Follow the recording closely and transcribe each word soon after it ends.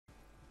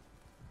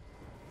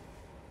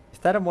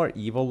that a more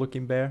evil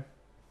looking bear?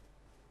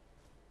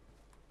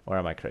 Or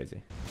am I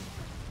crazy?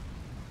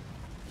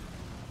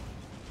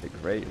 The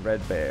great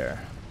red bear.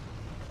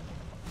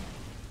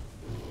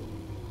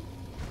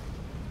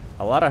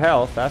 A lot of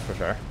health, that's for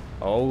sure.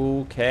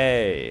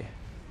 Okay.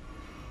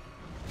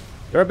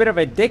 You're a bit of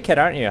a dickhead,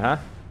 aren't you, huh?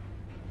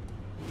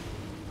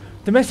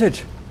 The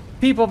message!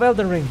 People of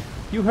Elden Ring,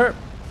 you hurt.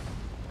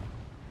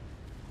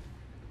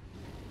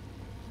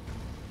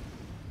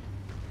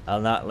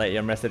 I'll not let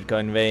your message go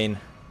in vain.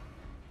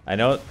 I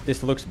know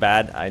this looks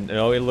bad. I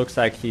know it looks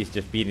like he's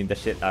just beating the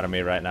shit out of me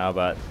right now,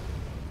 but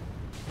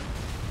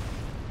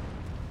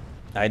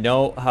I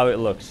know how it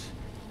looks.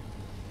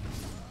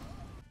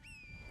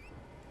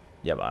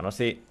 Yeah, but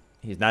honestly,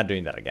 he's not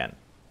doing that again,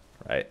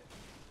 right?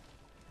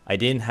 I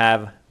didn't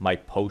have my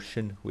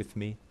potion with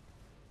me.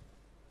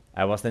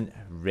 I wasn't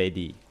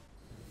ready.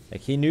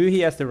 Like, he knew he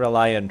has to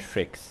rely on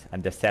tricks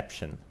and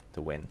deception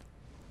to win.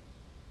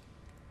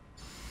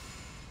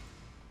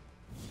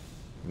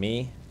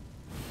 Me,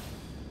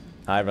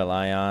 I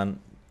rely on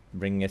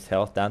bringing his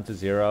health down to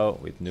 0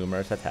 with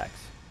numerous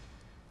attacks.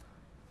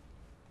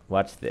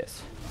 Watch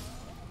this.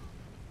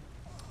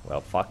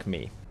 Well, fuck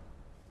me.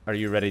 Are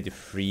you ready to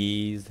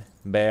freeze,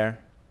 bear?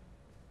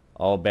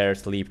 All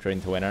bears leap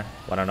into winter.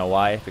 Wanna know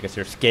why? Because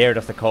you're scared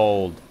of the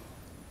cold.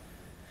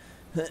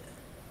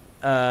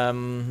 I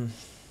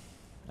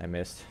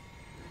missed.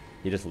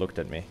 He just looked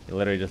at me. He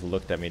literally just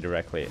looked at me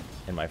directly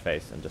in my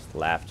face and just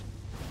laughed.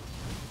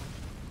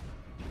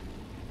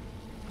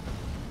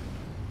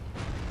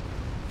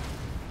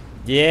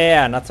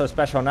 Yeah, not so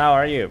special now,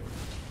 are you?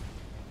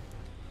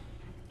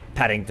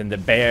 Paddington the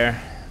bear.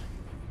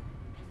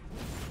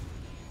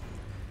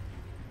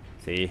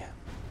 See?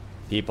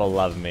 People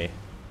love me.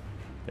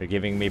 They're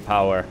giving me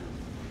power.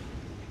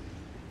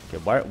 Okay,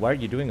 why are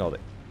you doing all that?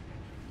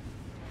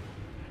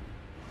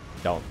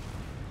 Don't.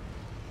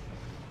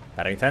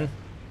 Paddington?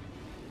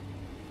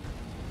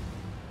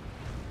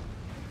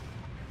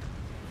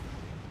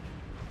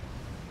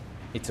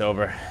 It's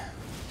over.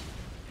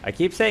 I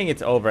keep saying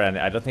it's over, and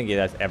I don't think it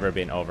has ever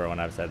been over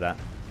when I've said that.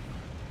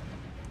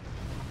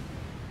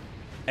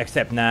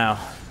 Except now.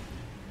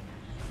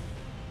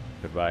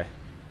 Goodbye.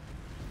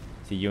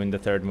 See you in the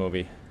 3rd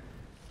movie.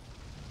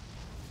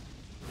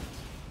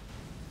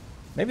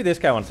 Maybe this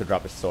guy wants to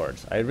drop his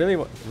swords. I really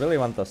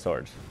want those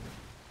swords.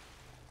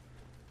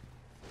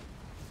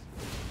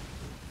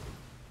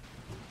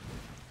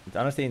 It's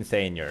honestly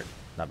insane you're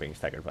not being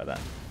staggered by that.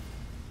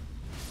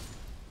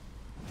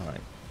 Alright.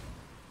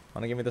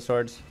 Wanna give me the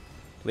swords?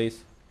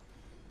 Please?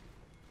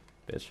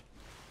 Bitch.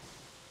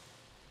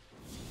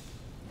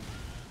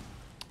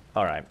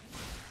 Alright.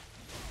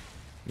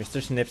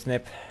 Mr. Snip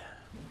Snip.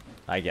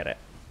 I get it.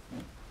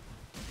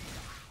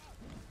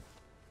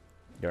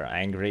 You're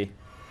angry.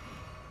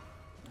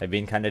 I've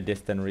been kind of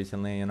distant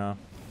recently, you know.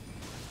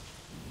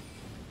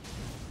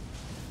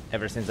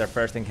 Ever since our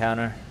first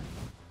encounter.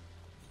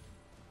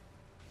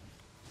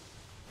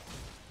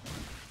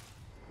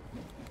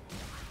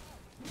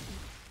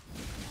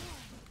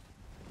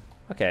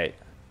 Okay.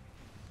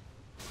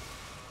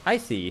 I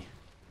see.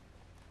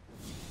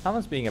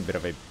 Thomas being a bit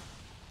of a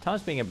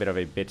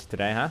bitch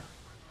today, huh?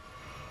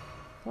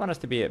 You want us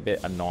to be a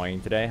bit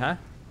annoying today, huh?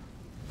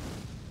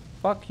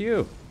 Fuck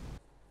you.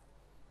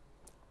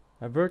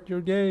 Avert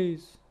your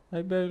gaze.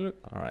 I better look.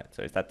 Alright,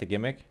 so is that the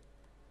gimmick?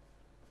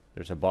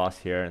 There's a boss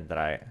here that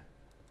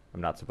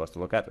I'm not supposed to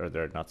look at, or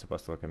they're not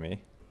supposed to look at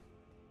me.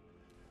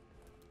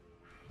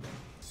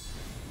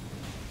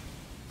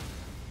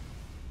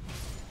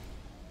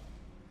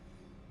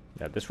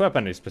 Yeah, this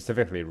weapon is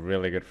specifically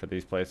really good for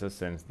these places,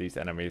 since these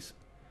enemies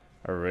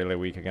are really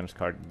weak against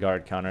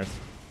guard counters.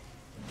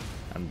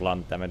 And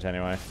blunt damage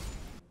anyway.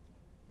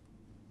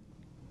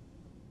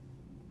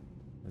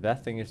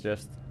 That thing is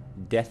just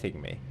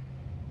deathing me.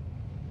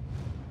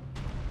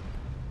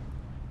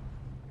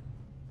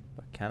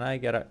 But can I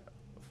get a...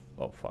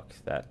 Oh fuck,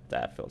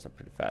 that fills up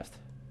pretty fast.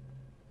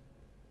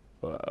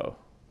 Uh-oh.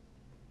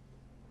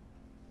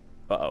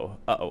 Uh-oh,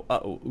 uh-oh,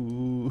 uh-oh.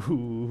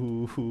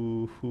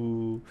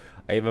 Ooh.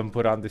 I even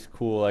put on this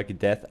cool, like,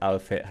 death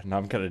outfit, and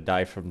I'm gonna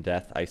die from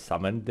death. I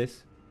summoned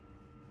this.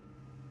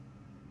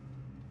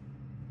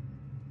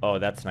 Oh,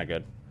 that's not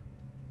good.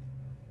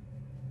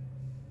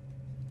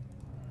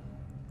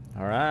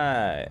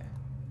 Alright.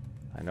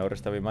 I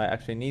noticed that we might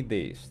actually need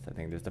these. I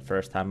think this is the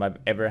first time I've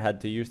ever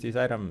had to use these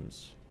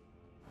items.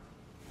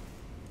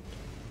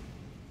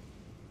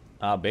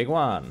 Ah, big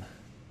one.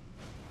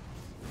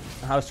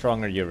 How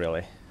strong are you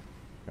really?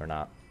 You're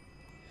not.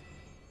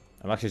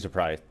 I'm actually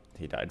surprised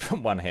he died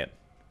from one hit.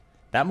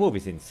 That move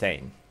is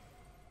insane.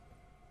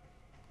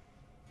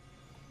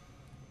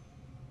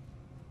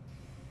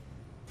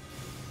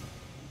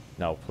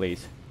 No,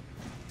 please.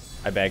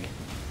 I beg.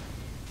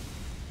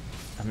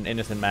 I'm an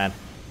innocent man.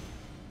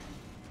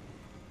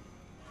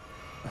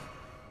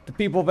 The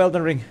people of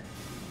Elden Ring,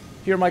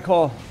 hear my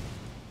call.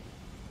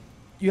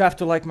 You have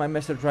to like my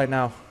message right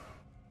now.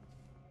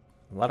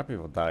 A lot of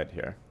people died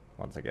here,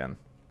 once again.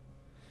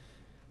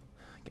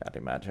 God,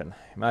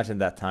 imagine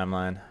that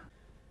timeline.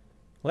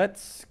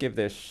 Let's give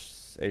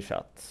this is a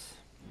shot.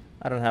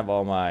 I don't have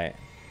all my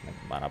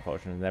like, mana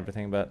potions and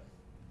everything, but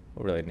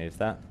who really needs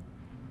that?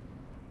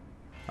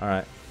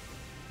 Alright.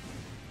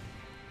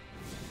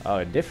 Oh,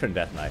 a different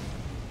Death Knight.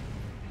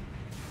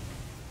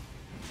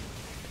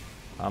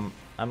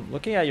 I'm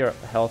looking at your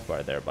health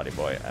bar there, buddy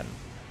boy, and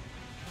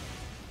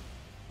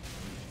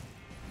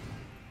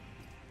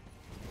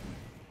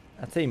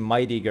that's a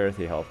mighty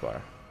girthy health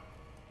bar.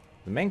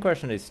 The main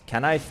question is,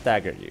 can I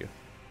stagger you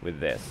with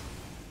this?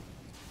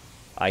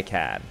 I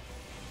can.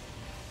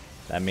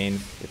 That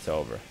means it's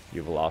over.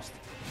 You've lost.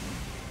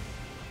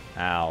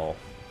 Ow.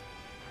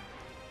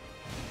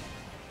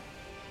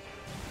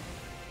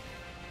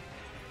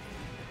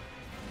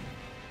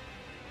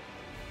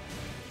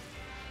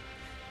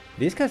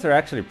 These guys are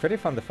actually pretty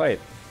fun to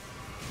fight.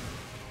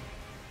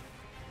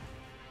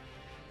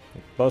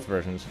 Both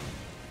versions.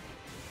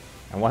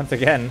 And once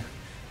again,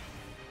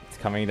 it's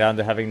coming down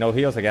to having no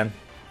heals again.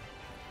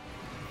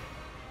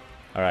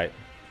 Alright.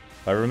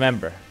 But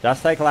remember,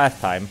 just like last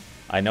time,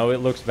 I know it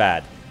looks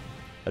bad.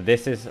 But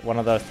this is one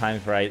of those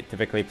times where I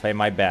typically play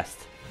my best.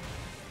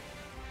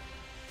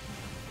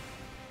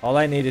 All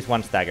I need is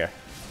one stagger.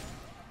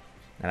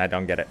 And I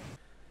don't get it.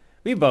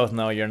 We both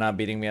know you're not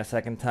beating me a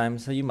second time,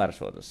 so you might as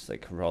well just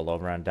like roll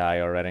over and die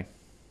already.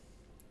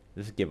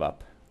 Just give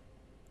up.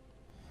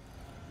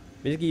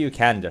 Basically, you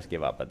can just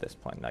give up at this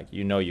point. Like,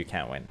 you know you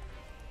can't win.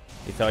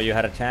 You thought you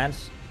had a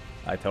chance?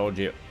 I told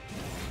you.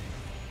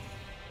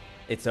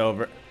 It's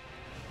over.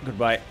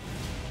 Goodbye.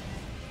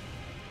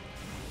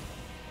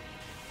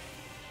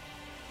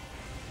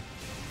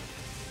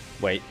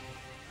 Wait.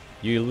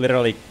 You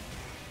literally...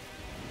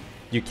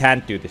 You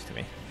can't do this to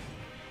me.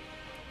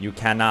 You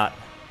cannot.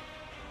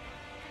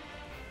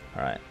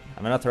 Alright.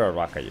 I'm gonna throw a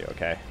rock at you,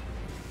 okay?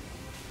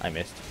 I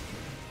missed.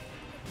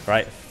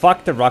 Alright.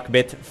 Fuck the rock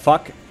bit.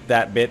 Fuck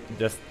that bit.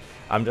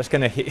 I'm just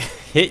gonna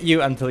hit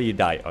you until you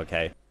die,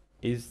 okay?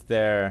 Is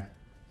there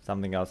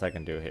something else I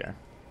can do here?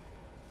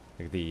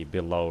 Like the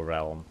below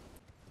realm.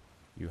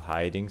 You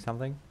hiding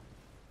something?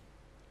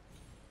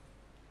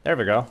 There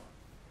we go.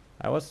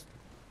 I was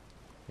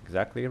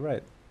exactly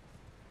right.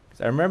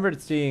 'Cause I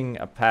remembered seeing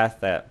a path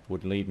that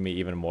would lead me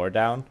even more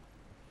down.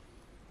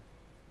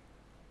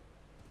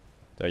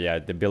 So yeah,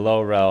 the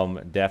below realm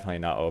definitely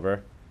not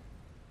over.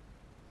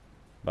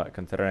 But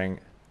considering...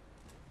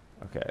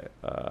 Okay,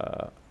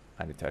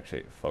 I need to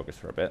actually focus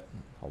for a bit.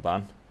 Hold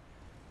on.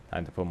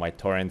 Time to put my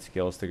torrent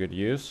skills to good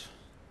use.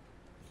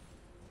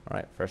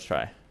 Alright, first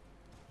try.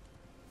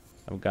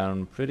 I've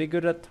gotten pretty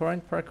good at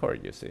torrent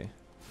parkour, you see.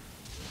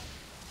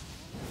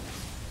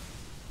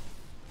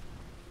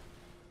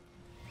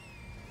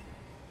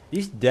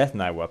 These Death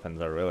Knight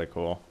weapons are really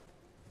cool.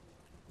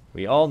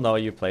 We all know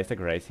you placed a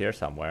grace here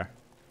somewhere.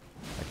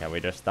 Okay, we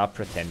just stop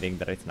pretending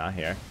that it's not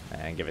here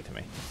and give it to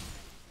me.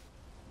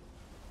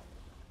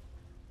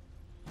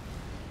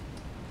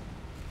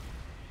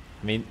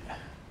 I mean,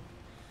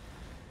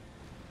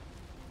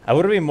 I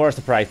would have been more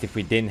surprised if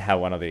we didn't have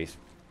one of these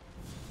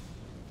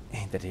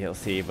in the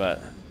DLC,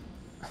 but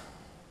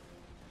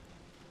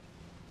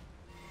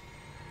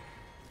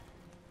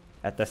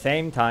at the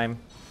same time,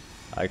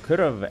 I could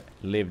have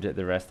lived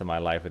the rest of my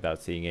life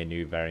without seeing a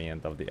new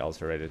variant of the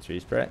ulcerated tree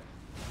spirit.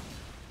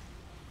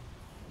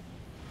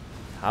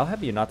 How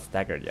have you not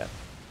staggered yet?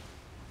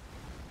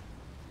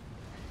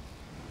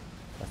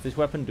 Does this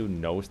weapon do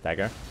no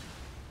stagger?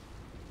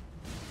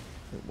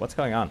 What's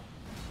going on?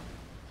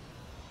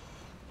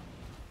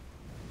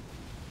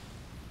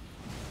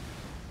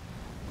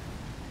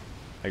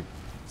 Like,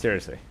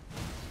 seriously.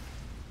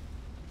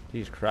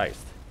 Jesus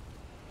Christ.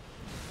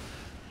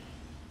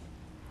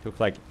 Took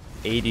like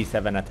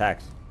 87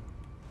 attacks.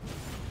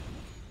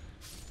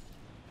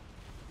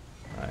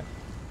 Alright.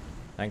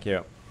 Thank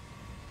you.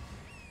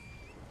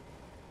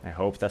 I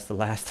hope that's the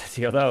last I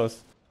see of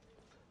those.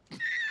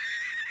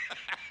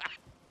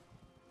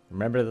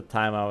 Remember the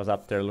time I was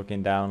up there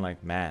looking down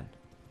like, man,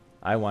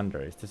 I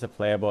wonder, is this a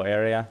playable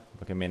area?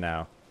 Look at me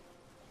now.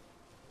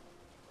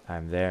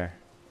 I'm there.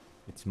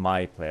 It's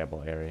my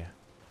playable area.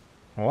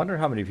 I wonder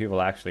how many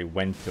people actually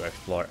went to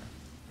explore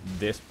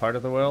this part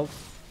of the world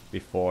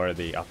before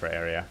the upper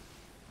area.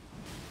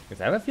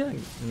 Because I have a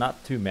feeling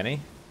not too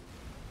many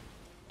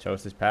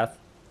chose this path.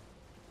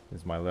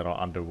 This is my little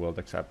underworld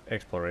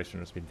exploration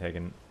has been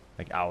taking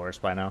like hours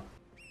by now.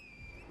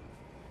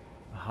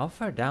 How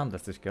far down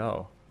does this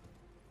go?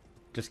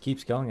 Just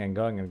keeps going and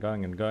going and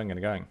going and going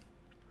and going.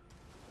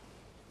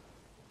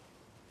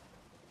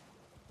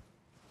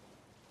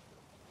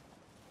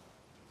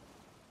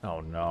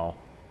 Oh no.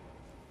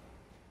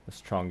 The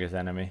strongest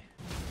enemy.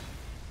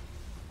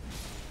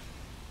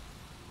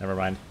 Never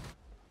mind.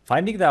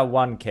 Finding that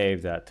one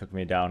cave that took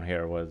me down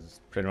here was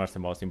pretty much the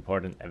most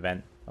important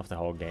event of the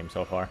whole game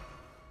so far.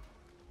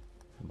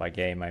 By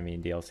game I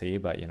mean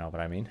DLC, but you know what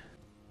I mean.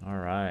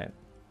 Alright.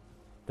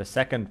 The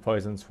second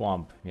poison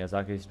swamp.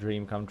 Miyazaki's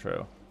dream come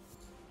true.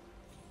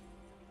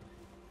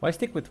 Why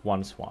stick with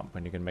one swamp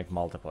when you can make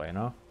multiple, you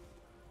know?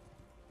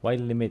 Why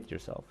limit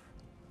yourself?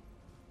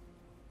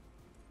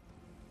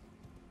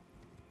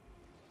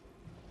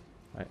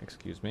 Right,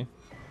 excuse me.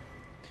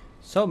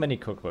 So many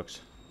cookbooks.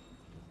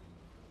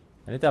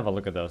 I need to have a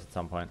look at those at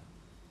some point.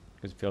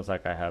 Because it feels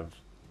like I have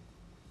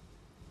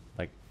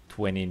like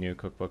 20 new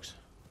cookbooks.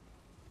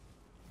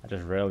 I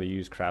just rarely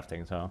use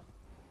crafting, so.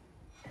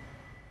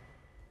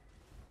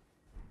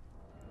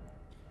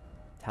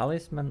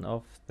 Talisman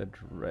of the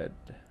Dread.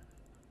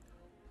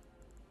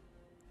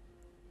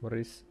 What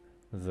is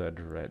the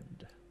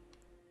Dread?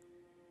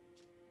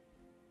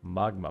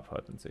 Magma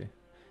potency.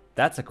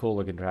 That's a cool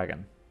looking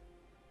dragon.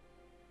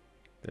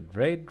 The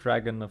Great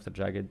Dragon of the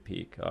Jagged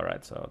Peak.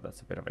 Alright, so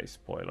that's a bit of a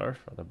spoiler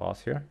for the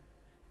boss here.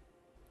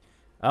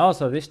 Oh,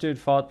 so this dude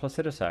fought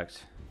Placidus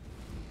Axe.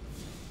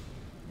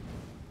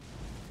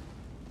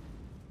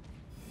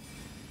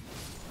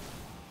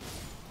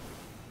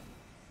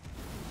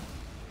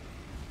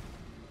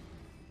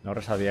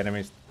 Notice how the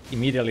enemies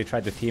immediately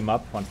tried to team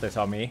up once they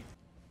saw me.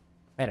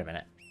 Wait a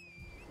minute.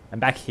 I'm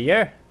back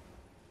here?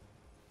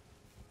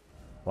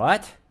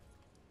 What?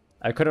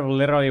 I could have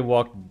literally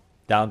walked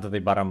down to the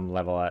bottom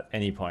level at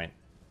any point.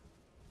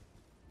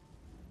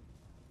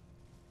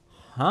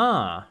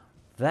 Huh.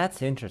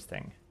 That's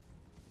interesting.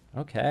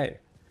 Okay.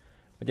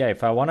 But yeah,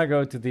 if I want to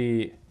go to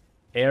the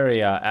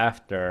area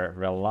after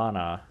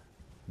Relana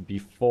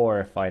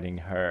before fighting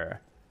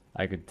her,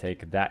 I could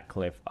take that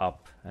cliff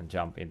up and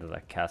jump into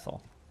that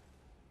castle.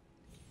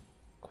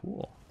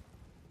 Cool.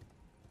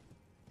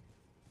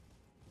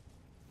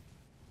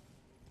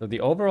 So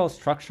the overall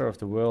structure of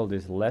the world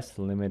is less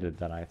limited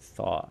than I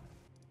thought.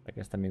 I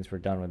guess that means we're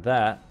done with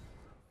that.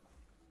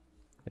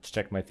 Let's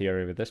check my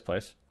theory with this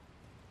place.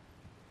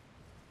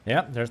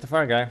 Yeah, there's the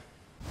fire guy.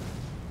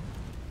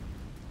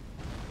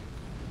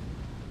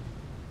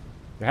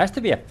 There has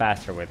to be a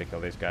faster way to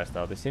kill these guys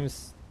though. This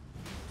seems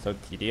so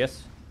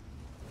tedious.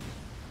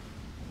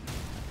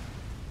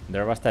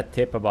 There was that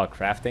tip about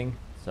crafting,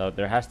 so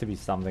there has to be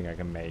something I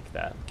can make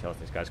that kills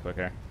these guys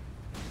quicker.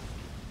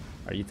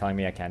 Are you telling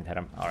me I can't hit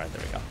him? Alright,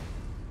 there we go.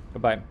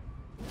 Goodbye.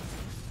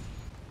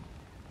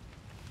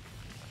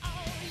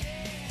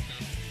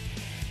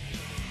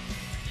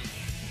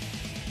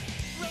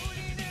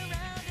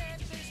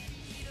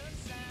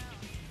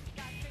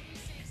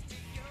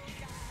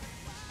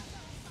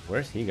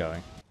 Where's he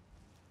going?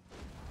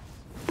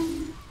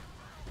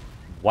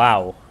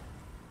 Wow.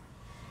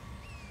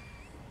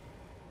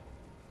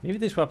 Maybe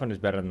this weapon is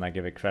better than I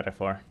give it credit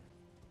for.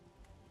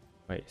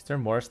 Wait, is there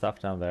more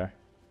stuff down there?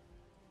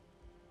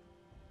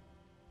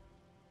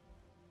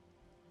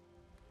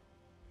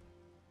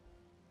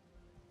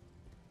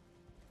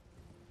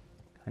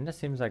 Kinda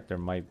seems like there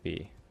might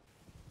be.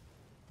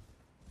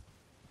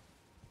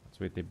 What's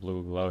with the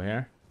blue glow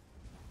here?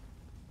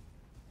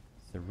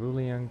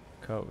 Cerulean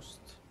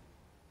Coast.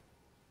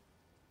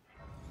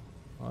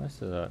 Well,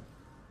 this is a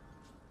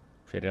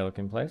pretty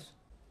looking place.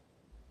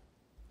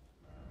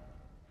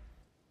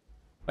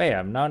 Wait,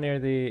 I'm now near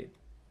the...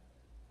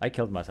 I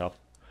killed myself.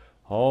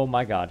 Oh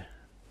my god.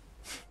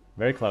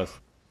 Very close.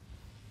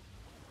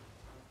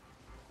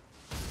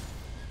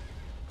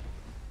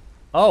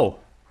 Oh!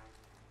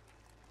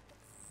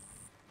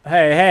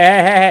 Hey, hey,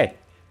 hey, hey, hey!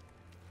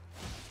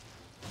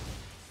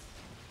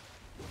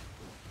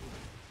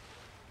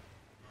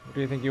 Who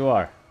do you think you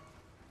are?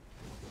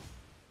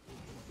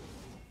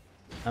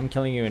 I'm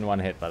killing you in one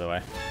hit, by the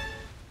way.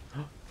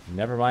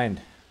 Never mind.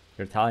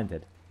 You're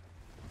talented.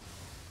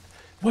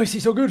 Why is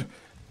he so good?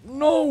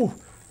 No!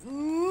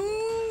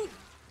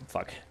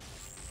 Fuck.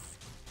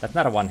 That's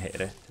not a one hit,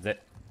 is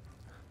it?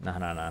 No,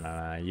 no, no,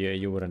 no, no.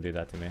 You wouldn't do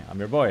that to me. I'm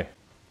your boy.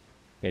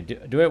 Okay,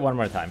 do it one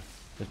more time.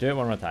 Just do it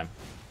one more time.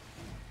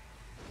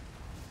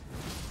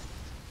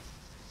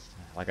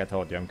 Like I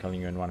told you, I'm killing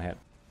you in one hit.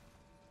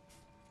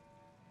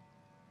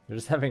 You're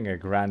just having a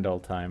grand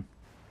old time.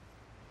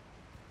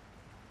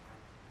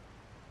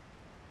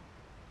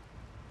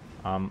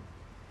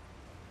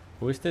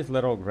 Who is this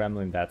little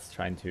gremlin that's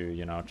trying to,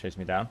 you know, chase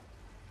me down?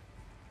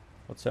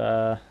 What's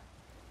your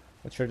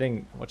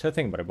thing? What's your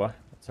thing, buddy boy?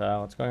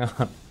 What's going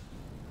on?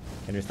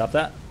 Can you stop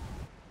that?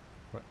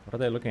 What are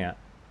they looking at?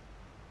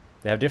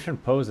 They have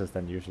different poses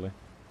than usually.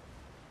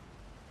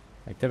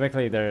 Like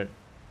typically they're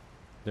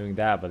doing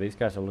that, but these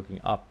guys are looking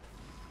up.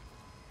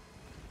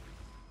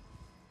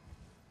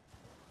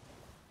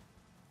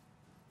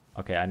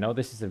 Okay, I know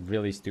this is a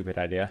really stupid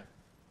idea.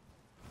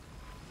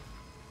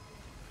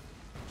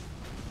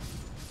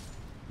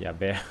 Yeah,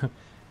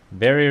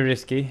 very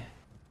risky.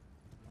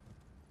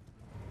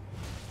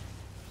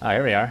 Ah,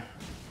 here we are.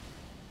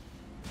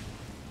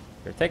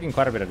 You're taking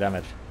quite a bit of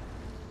damage.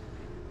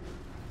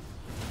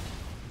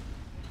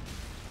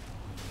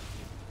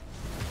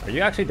 Are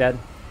you actually dead?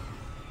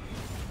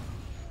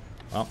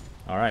 Well,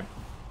 alright.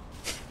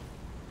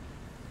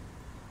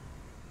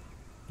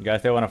 You guys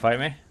still want to fight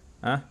me?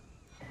 Huh?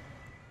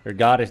 Your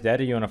god is dead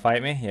and you want to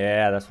fight me?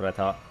 Yeah, that's what I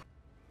thought.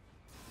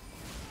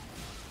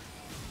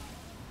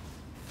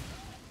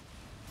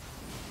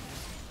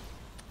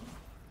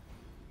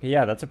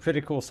 Yeah, that's a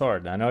pretty cool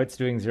sword. I know it's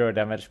doing 0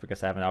 damage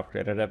because I haven't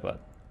upgraded it,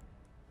 but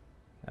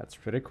that's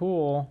pretty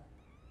cool.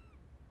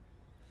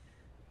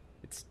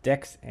 Its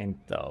dex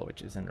ain't though,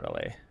 which isn't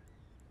really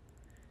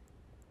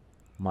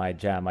my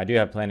jam. I do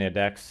have plenty of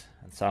dex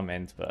and some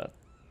int, but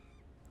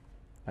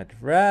I'd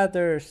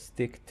rather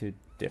stick to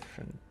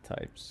different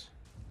types.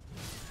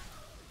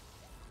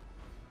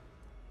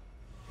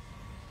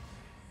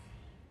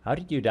 How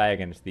did you die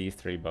against these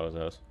three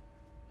bozos?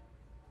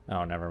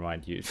 Oh, never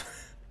mind. You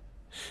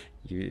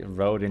you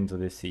rode into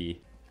the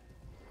sea.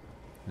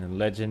 A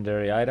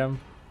legendary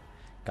item.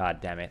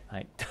 God damn it!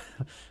 I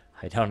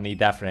I don't need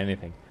that for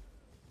anything.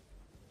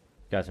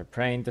 You guys are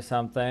praying to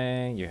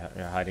something. You're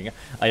hiding.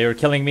 Oh, you're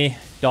killing me.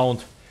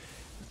 Don't.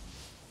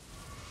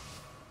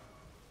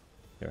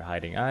 You're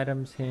hiding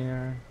items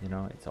here. You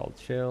know, it's all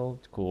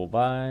chilled. Cool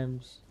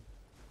vibes.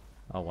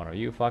 Oh, one of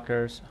you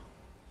fuckers.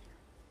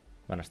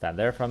 I'm gonna stand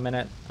there for a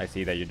minute. I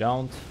see that you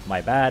don't. My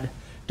bad.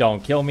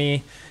 Don't kill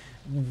me.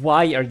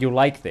 Why are you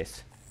like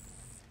this?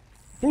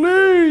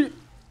 Please!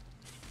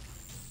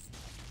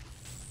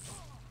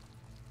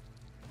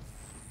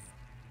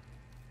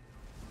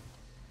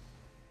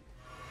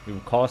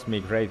 You caused me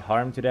great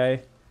harm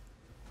today.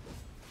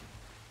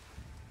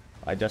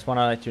 I just want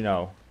to let you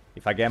know,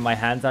 if I get my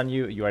hands on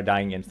you, you are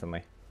dying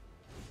instantly.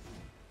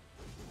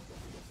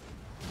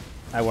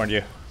 I warned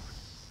you.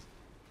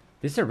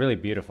 This is a really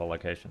beautiful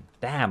location.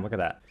 Damn, look at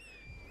that.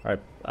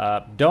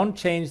 Alright, don't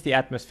change the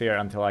atmosphere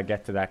until I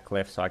get to that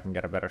cliff so I can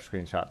get a better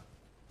screenshot.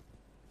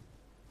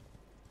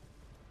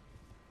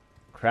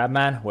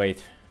 Crabman,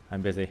 wait.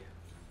 I'm busy.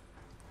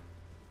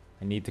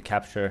 I need to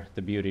capture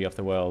the beauty of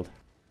the world.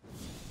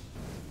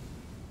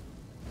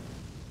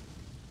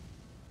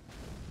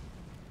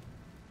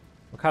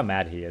 Look how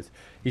mad he is.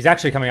 He's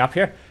actually coming up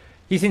here.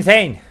 He's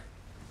insane.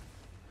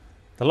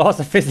 The laws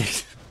of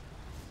physics.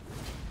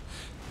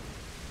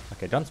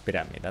 Okay, don't spit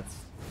at me. That's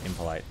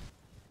impolite.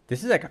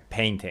 This is like a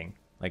painting.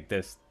 Like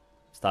this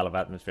style of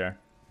atmosphere.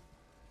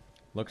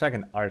 Looks like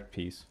an art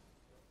piece.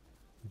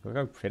 Look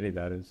how pretty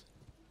that is.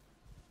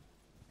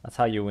 That's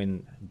how you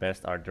win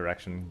Best Art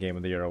Direction Game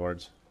of the Year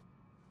awards.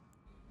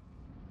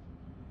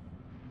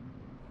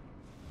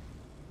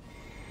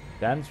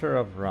 Dancer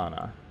of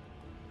Rana.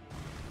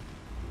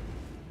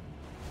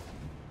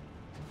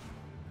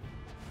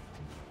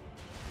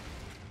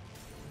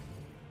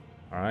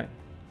 Alright.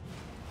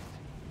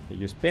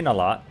 You spin a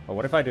lot, but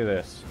what if I do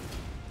this?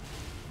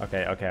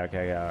 Okay,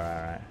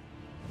 alright.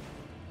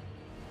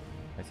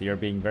 I see you're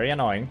being very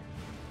annoying.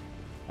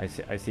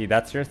 I see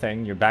that's your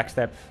thing. You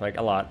backstep like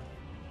a lot.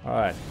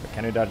 Alright,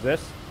 can you dodge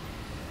this?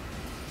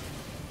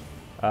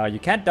 You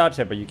can't dodge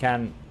it, but you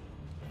can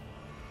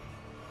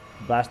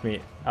blast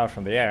me out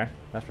from the air.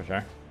 That's for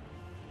sure.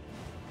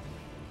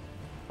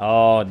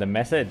 Oh, the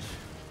message.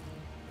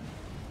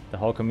 The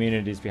whole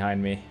community is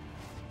behind me.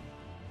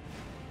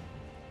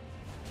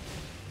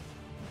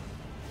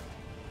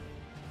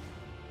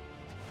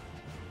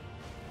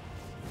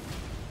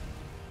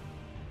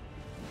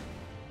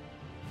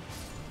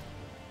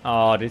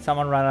 Oh, did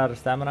someone run out of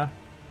stamina?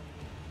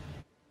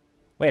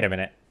 Wait a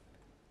minute.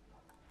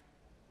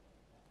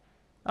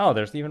 Oh,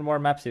 there's even more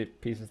map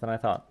pieces than I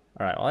thought.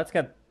 Alright, well, let's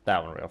get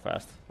that one real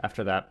fast.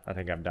 After that, I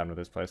think I'm done with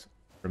this place.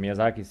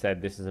 Miyazaki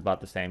said this is about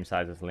the same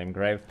size as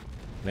Limgrave.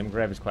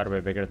 Limgrave is quite a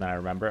bit bigger than I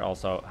remember.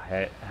 Also,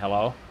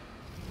 hello.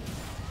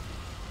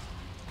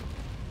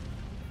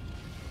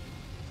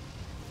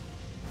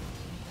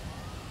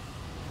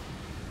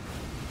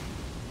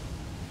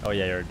 Oh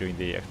yeah, you're doing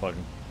the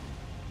explosion.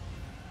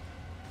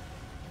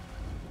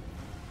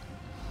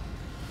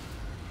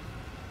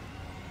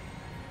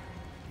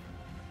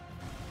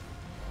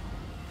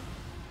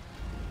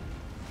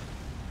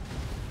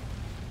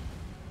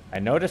 I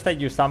noticed that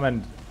you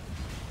summoned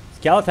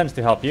skeletons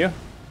to help you.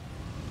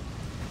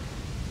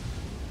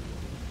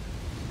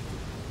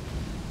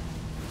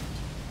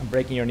 I'm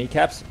breaking your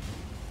kneecaps.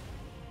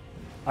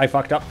 I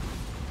fucked up.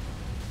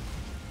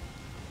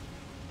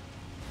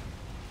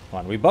 Come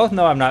on, we both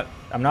know I'm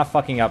not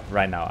fucking up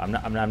right now.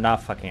 I'm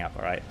not fucking up,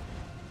 alright?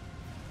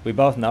 We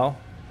both know.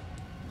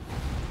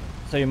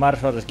 So you might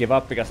as well just give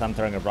up because I'm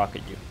throwing a rock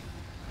at you.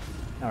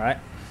 Alright.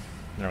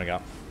 There we go.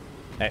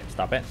 Hey,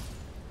 stop it.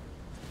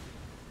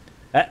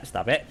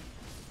 Stop it.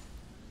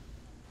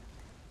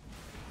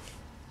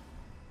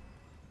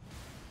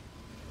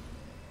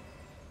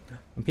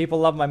 And people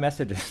love my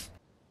messages.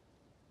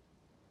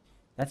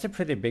 That's a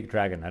pretty big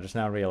dragon. I just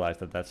now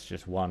realized that that's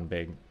just one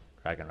big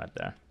dragon right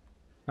there.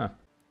 Huh.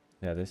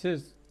 Yeah, this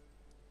is...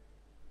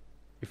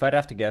 If I'd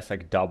have to guess,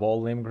 like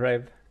double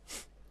Limgrave.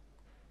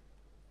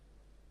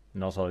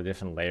 And also the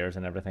different layers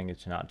and everything.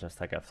 It's not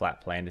just like a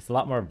flat plane. It's a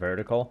lot more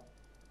vertical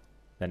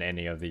than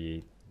any of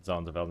the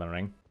zones of Elden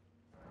Ring.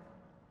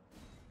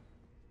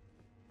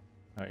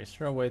 Is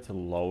there a way to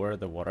lower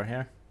the water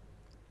here?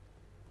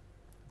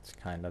 It's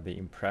kind of the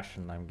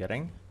impression I'm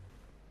getting.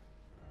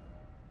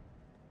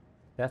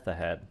 Death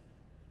ahead.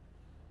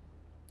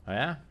 Oh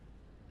yeah?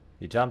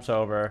 He jumps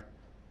over.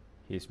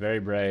 He's very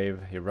brave.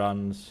 He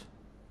runs.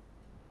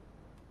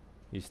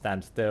 He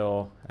stands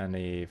still and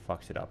he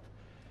fucks it up.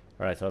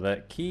 Alright, so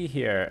the key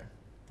here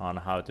on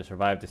how to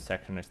survive this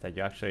section is that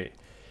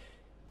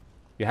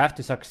you have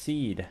to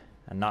succeed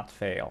and not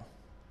fail.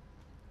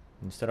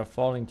 Instead of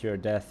falling to your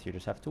death, you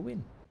just have to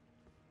win.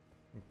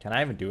 Can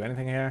I even do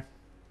anything here?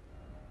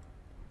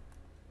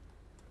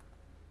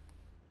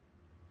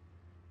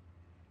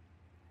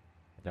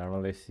 I don't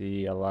really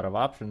see a lot of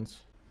options.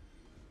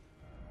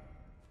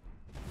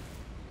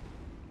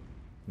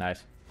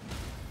 Nice.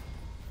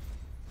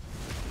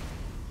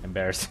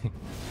 Embarrassing.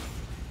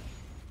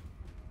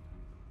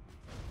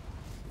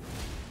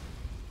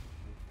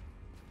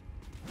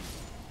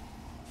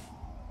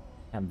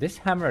 And this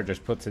hammer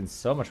just puts in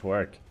so much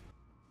work.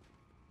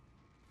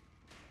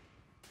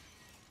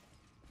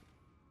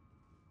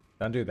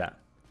 Don't do that.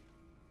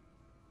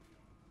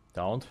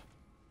 Don't.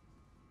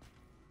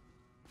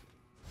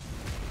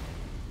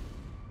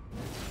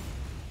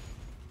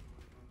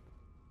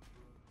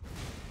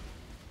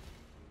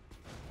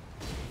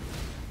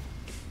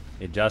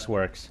 It just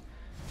works.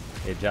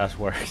 It just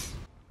works.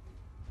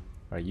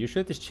 Alright, you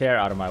shoot this chair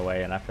out of my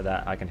way, and after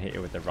that I can hit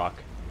you with the rock.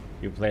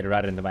 You played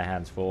right into my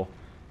hands, fool.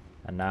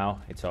 And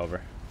now it's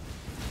over.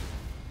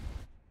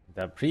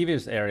 The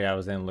previous area I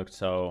was in looked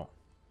so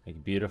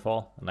like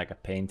beautiful and like a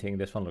painting.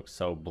 This one looks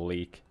so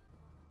bleak.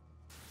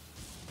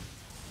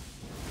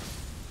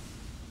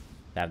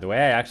 Yeah, the way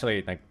I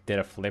actually like did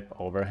a flip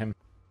over him.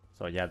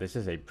 So yeah, this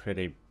is a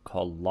pretty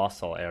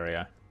colossal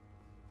area.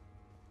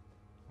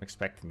 I'm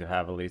expecting to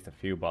have at least a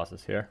few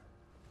bosses here.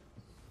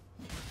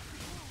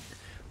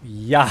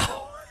 Yeah.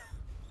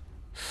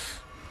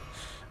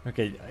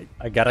 Okay,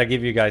 I gotta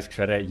give you guys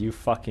credit. You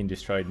fucking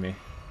destroyed me.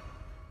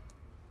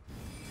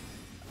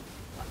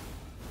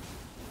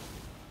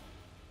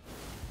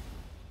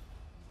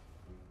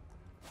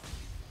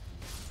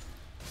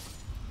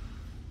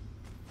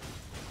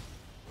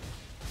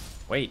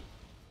 Wait,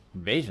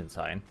 invasion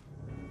sign?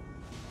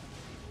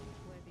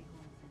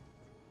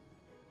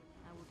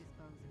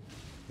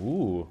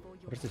 Ooh,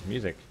 what is this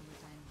music?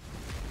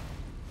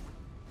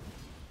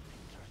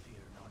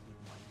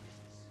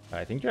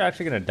 I think you're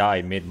actually gonna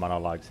die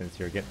mid-monologue since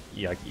you're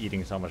like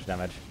eating so much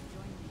damage.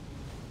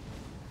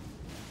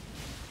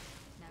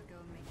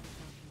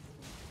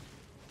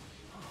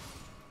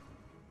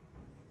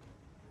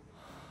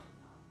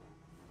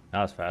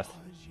 That was fast.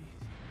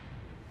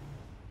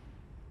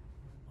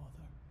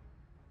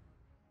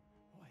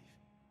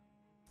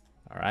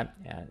 Alright,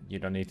 yeah, you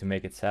don't need to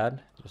make it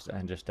sad.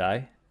 Just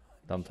die.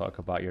 Don't talk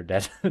about your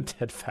dead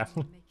dead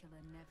family.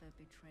 Never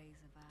betrays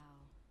a vow.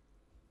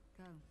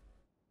 Go.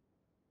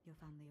 Your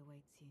family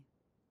awaits you.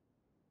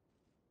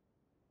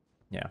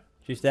 Yeah,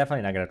 she's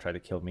definitely not gonna try to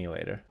kill me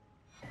later.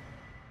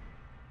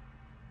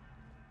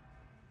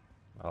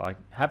 Well, I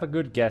have a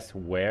good guess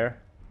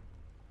where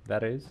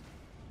that is.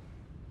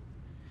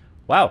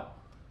 Wow!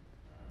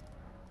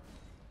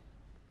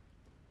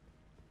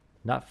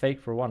 Not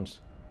fake for once.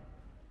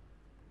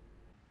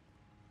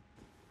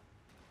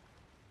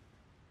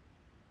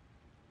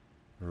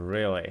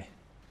 Really?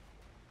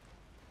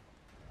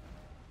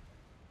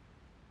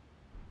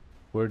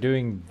 We're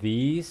doing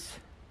these?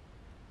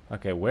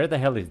 Okay, where the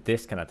hell is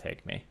this gonna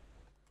take me?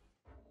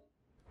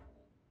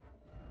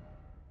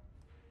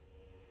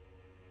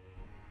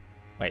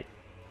 Wait.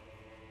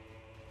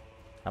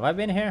 Have I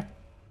been here?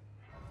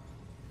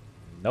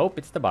 Nope,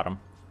 it's the bottom.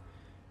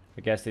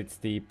 I guess it's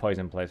the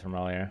poison place from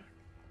earlier.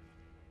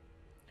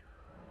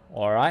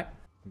 Alright.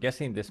 I'm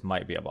guessing this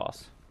might be a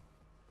boss.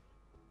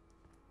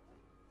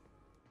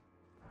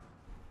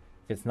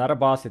 If it's not a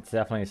boss, it's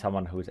definitely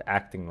someone who's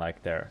acting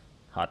like they're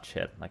hot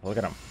shit. Like, look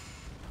at him.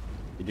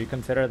 Did you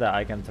consider that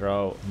I can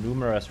throw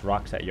numerous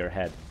rocks at your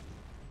head?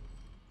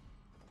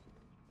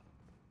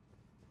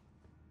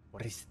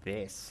 What is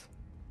this?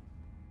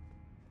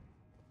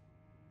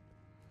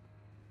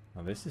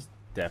 Well, this is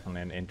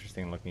definitely an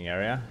interesting looking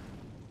area.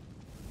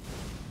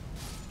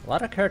 A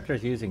lot of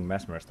characters using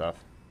Mesmer stuff.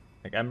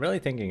 Like, I'm really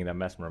thinking that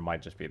Mesmer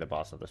might just be the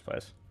boss of this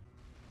place.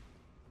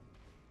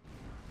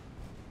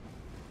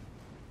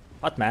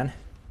 What, man?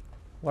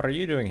 What are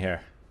you doing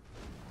here?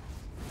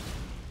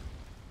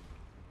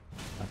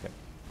 Okay.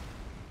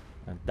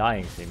 I'm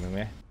dying,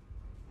 seemingly.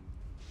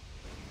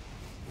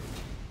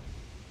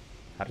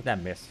 How did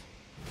that miss?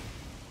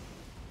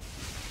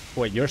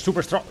 Wait, you're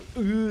super strong.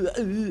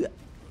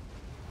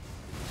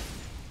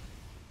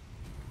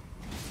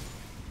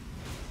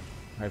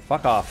 Alright,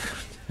 fuck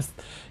off.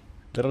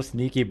 Little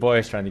sneaky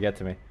boys trying to get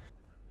to me.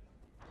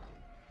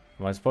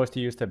 Am I supposed to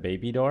use the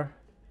baby door?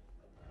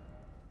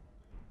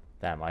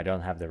 Damn, I don't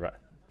have the right.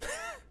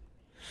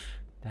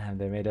 Damn,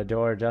 they made a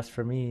door just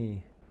for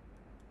me.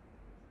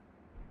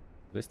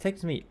 This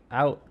takes me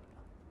out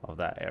of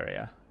that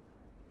area.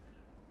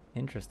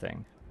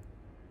 Interesting.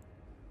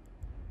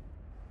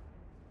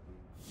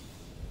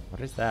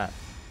 What is that?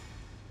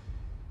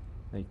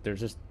 Like,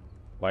 there's just...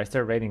 Why is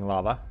there raining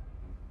lava?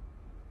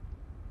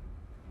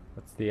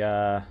 What's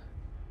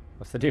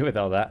the deal with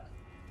all that?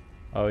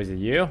 Oh, is it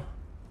you?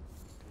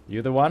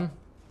 You the one?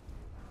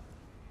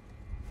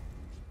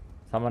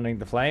 Summoning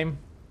the flame?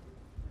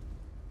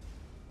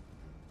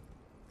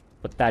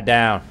 Put that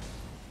down.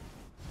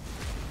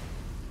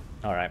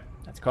 Alright,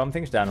 let's calm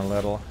things down a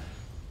little.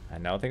 I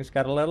know things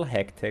got a little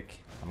hectic.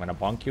 I'm gonna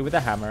bonk you with a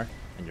hammer,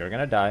 and you're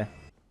gonna die.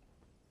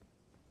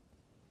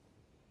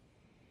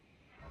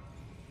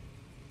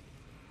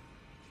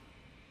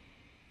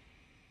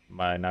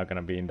 Am I now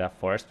gonna be in that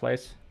forest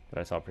place that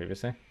I saw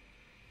previously?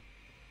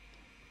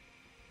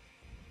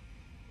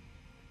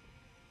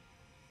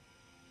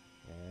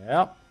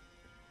 Well,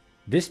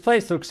 this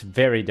place looks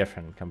very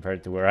different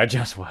compared to where I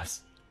just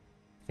was.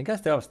 I think I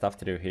still have stuff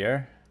to do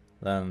here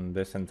than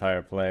this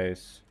entire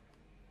place.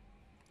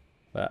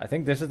 But I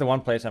think this is the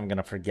one place I'm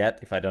gonna forget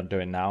if I don't do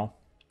it now.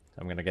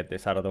 So I'm gonna get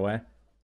this out of the way.